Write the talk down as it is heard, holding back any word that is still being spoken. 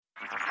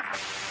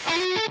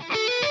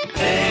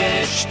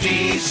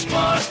HT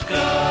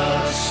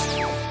Smartcast.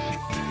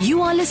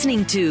 You are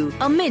listening to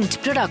a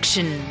Mint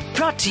production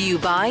brought to you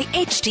by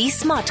HT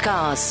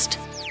Smartcast.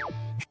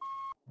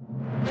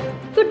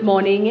 Good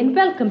morning and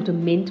welcome to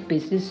Mint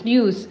Business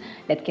News.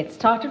 Let's get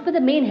started with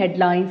the main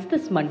headlines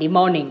this Monday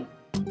morning.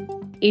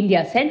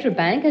 India's central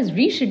bank has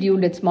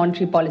rescheduled its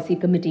Monetary Policy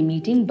Committee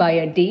meeting by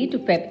a day to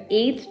Feb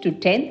 8th to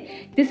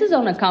 10th. This is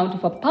on account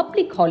of a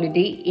public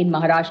holiday in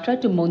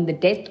Maharashtra to mourn the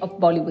death of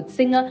Bollywood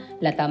singer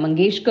Lata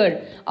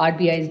Mangeshkar.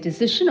 RBI's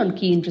decision on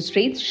key interest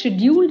rates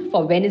scheduled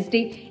for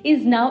Wednesday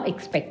is now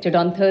expected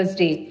on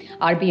Thursday.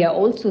 RBI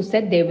also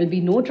said there will be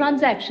no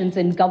transactions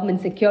in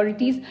government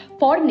securities,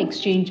 foreign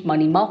exchange,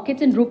 money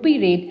markets and rupee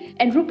rate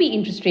and rupee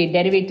interest rate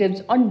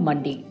derivatives on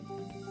Monday.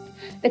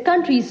 The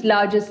country's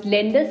largest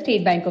lender,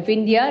 State Bank of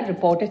India,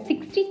 reported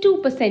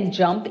 62%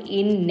 jump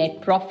in net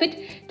profit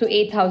to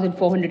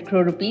 8,400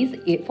 crore rupees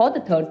for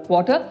the third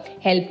quarter,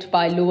 helped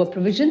by lower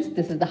provisions.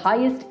 This is the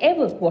highest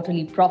ever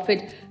quarterly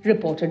profit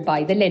reported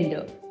by the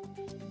lender.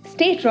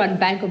 State-run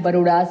Bank of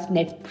Baroda's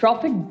net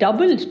profit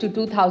doubled to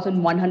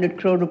 2,100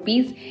 crore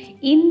rupees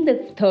in the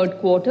third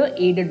quarter,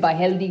 aided by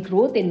healthy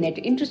growth in net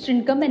interest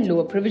income and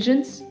lower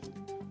provisions.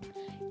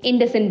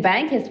 IndusInd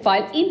Bank has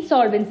filed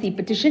insolvency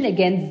petition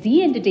against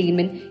Zee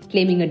Entertainment,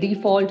 claiming a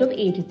default of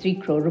 83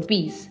 crore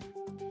rupees.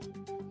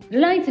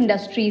 Reliance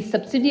Industries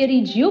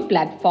subsidiary Jio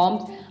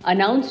Platforms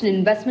announced an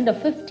investment of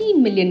 $15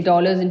 million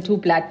in Two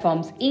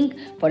Platforms Inc.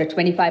 for a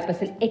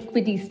 25%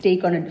 equity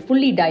stake on a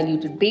fully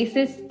diluted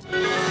basis.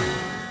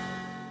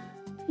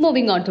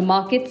 Moving on to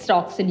markets,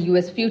 stocks in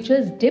US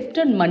futures dipped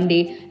on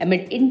Monday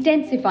amid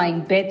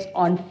intensifying bets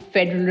on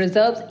Federal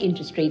Reserve's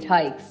interest rate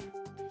hikes.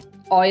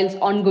 Oil's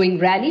ongoing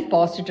rally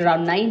paused at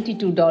around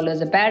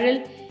 $92 a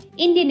barrel.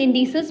 Indian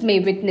indices may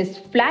witness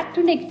flat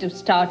to negative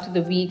start to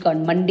the week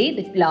on Monday.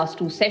 The last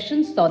two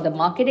sessions saw the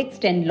market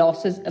extend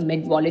losses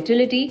amid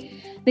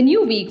volatility. The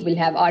new week will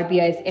have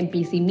RBI's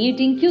MPC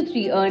meeting,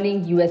 Q3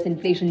 earnings, US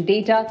inflation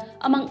data,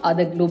 among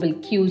other global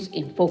cues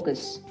in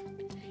focus.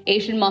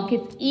 Asian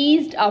markets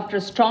eased after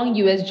strong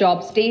US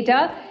jobs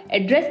data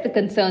addressed the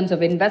concerns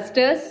of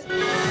investors.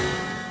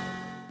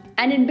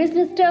 And in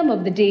business term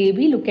of the day,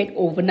 we look at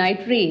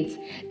overnight rates.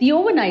 The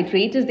overnight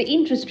rate is the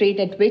interest rate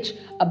at which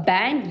a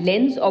bank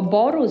lends or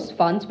borrows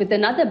funds with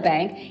another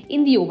bank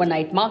in the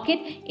overnight market.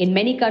 In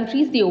many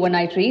countries, the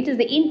overnight rate is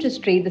the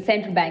interest rate the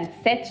central bank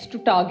sets to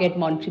target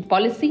monetary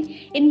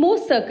policy. In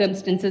most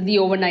circumstances, the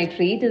overnight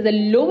rate is the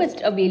lowest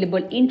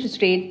available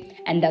interest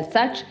rate, and as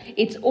such,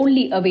 it's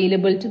only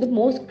available to the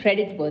most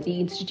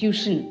creditworthy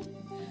institution.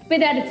 With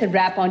that, it's a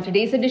wrap on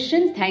today's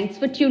edition. Thanks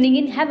for tuning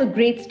in. Have a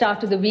great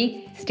start to the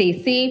week.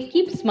 Stay safe,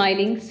 keep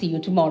smiling. See you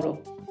tomorrow.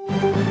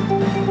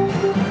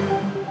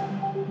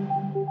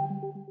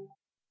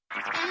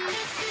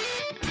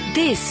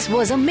 This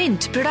was a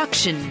Mint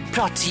production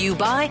brought to you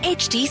by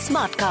HT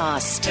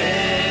Smartcast.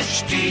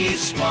 HT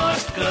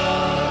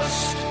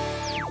Smartcast.